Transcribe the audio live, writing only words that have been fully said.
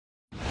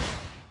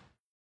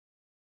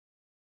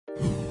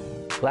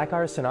Black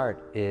Artists in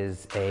Art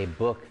is a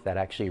book that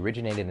actually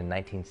originated in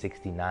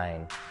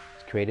 1969.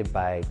 It's created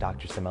by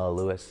Dr. Samela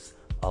Lewis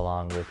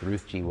along with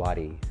Ruth G.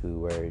 Waddy, who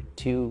were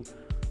two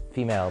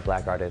female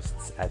black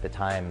artists at the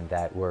time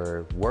that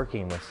were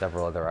working with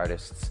several other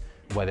artists,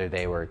 whether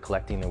they were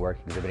collecting their work,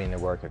 exhibiting their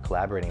work, or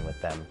collaborating with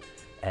them.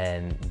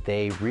 And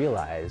they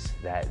realized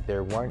that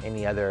there weren't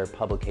any other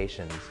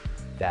publications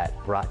that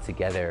brought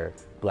together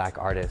black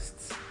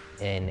artists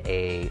in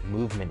a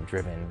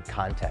movement-driven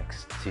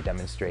context to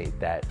demonstrate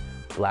that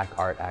black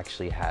art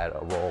actually had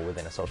a role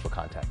within a social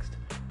context.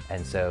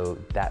 And so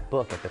that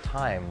book at the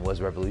time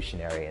was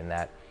revolutionary in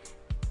that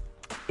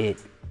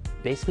it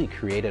basically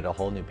created a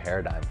whole new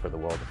paradigm for the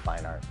world of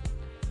fine art.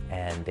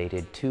 And they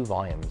did two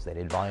volumes. They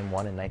did volume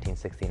 1 in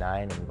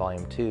 1969 and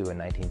volume 2 in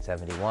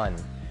 1971.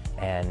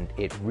 And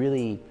it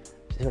really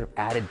sort of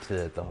added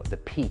to the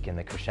peak and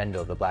the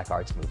crescendo of the black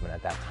arts movement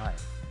at that time.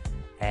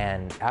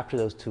 And after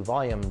those two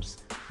volumes,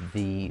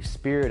 the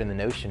spirit and the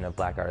notion of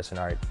Black Artists in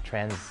Art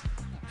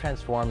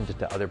transformed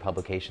into other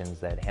publications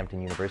that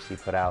Hampton University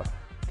put out,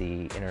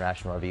 the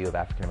International Review of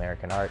African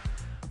American Art,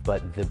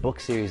 but the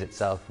book series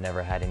itself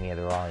never had any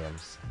other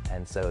volumes.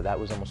 And so that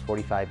was almost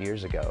 45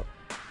 years ago.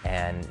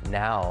 And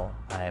now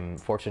I'm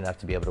fortunate enough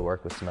to be able to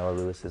work with Samela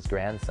Lewis's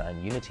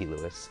grandson, Unity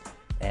Lewis,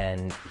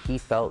 and he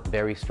felt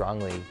very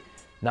strongly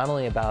not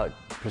only about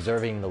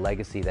preserving the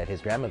legacy that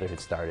his grandmother had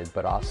started,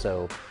 but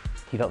also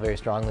he felt very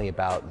strongly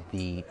about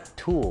the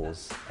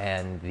tools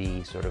and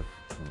the sort of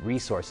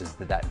resources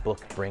that that book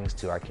brings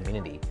to our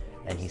community.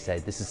 And he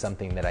said, this is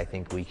something that I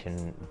think we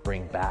can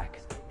bring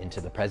back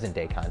into the present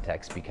day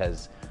context,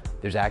 because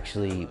there's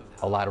actually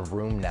a lot of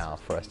room now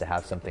for us to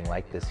have something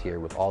like this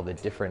here with all the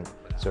different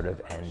sort of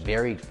and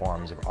varied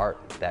forms of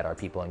art that our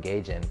people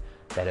engage in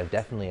that have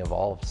definitely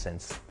evolved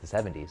since the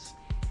 70s.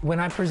 When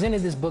I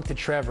presented this book to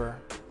Trevor,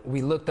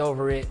 we looked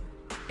over it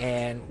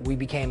and we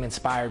became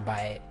inspired by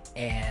it.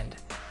 And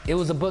it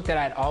was a book that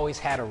I'd always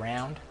had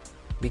around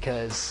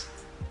because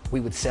we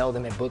would sell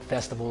them at book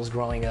festivals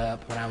growing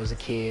up when I was a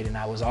kid, and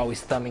I was always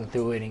thumbing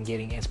through it and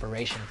getting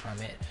inspiration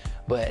from it.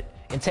 But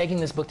in taking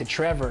this book to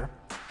Trevor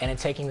and in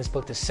taking this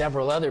book to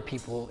several other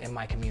people in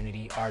my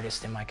community,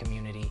 artists in my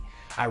community,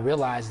 I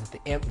realized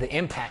that the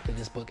impact that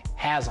this book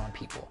has on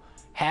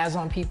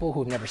people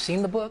who've never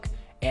seen the book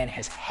and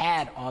has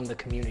had on the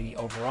community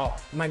overall.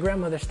 My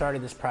grandmother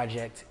started this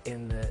project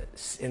in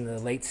the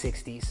late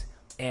 60s,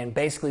 and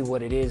basically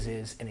what it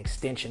is an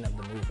extension of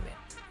the movement.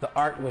 The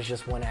art was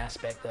just one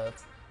aspect of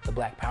the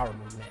Black Power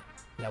movement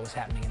that was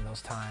happening in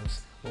those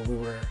times, where we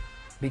were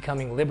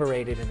becoming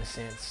liberated in a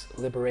sense,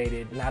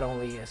 liberated not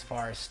only as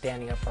far as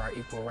standing up for our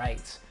equal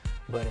rights,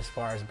 but as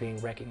far as being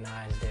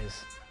recognized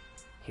as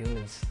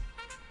humans,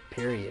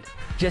 period.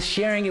 Just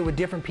sharing it with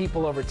different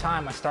people over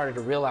time, I started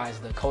to realize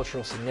the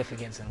cultural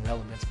significance and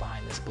relevance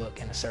behind this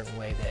book in a certain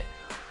way that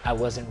I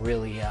wasn't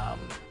really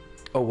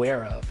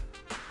aware of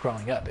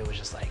growing up. It was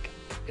just like,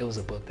 it was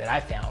a book that I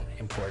found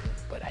important,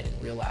 but I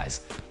didn't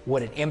realize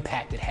what an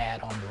impact it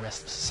had on the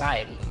rest of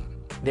society.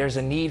 There's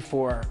a need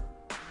for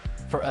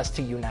us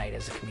to unite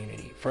as a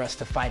community, for us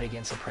to fight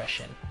against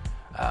oppression.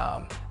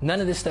 None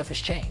of this stuff has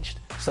changed,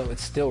 so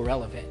it's still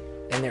relevant.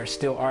 And there are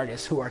still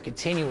artists who are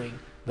continuing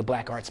the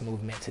Black arts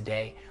movement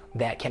today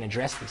that can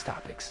address these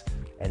topics.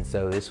 And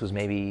so this was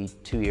maybe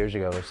 2 years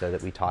ago or so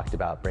that we talked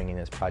about bringing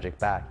this project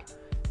back.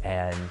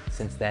 And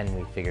since then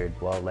we figured,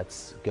 well,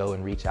 let's go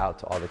and reach out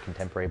to all the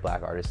contemporary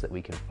black artists that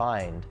we can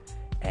find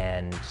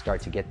and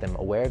start to get them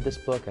aware of this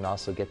book and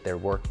also get their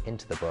work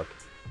into the book.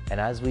 And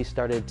as we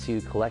started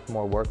to collect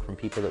more work from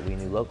people that we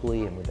knew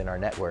locally and within our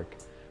network,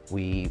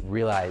 we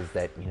realized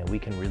that we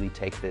can really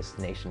take this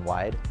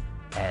nationwide,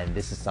 and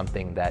this is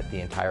something that the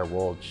entire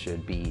world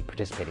should be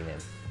participating in.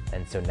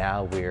 And so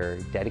now we're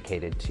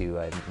dedicated to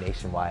a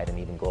nationwide and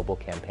even global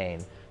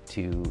campaign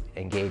to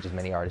engage as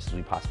many artists as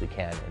we possibly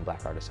can in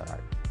Black Artists in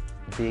Art.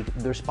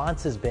 The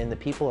response has been that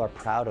people are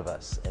proud of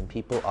us and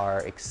people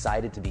are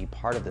excited to be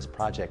part of this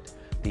project.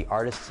 The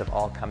artists have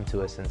all come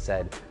to us and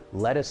said,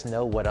 let us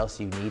know what else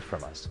you need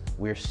from us.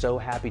 We're so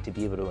happy to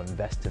be able to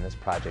invest in this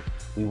project.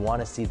 We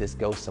want to see this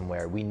go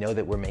somewhere. We know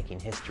that we're making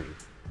history.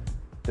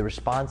 The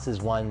response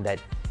is one that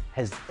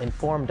has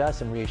informed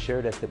us and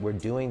reassured us that we're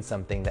doing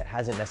something that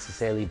hasn't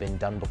necessarily been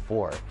done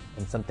before,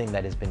 and something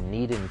that has been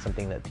needed and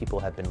something that people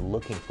have been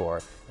looking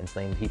for and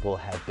something people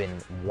have been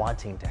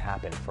wanting to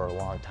happen for a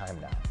long time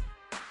now.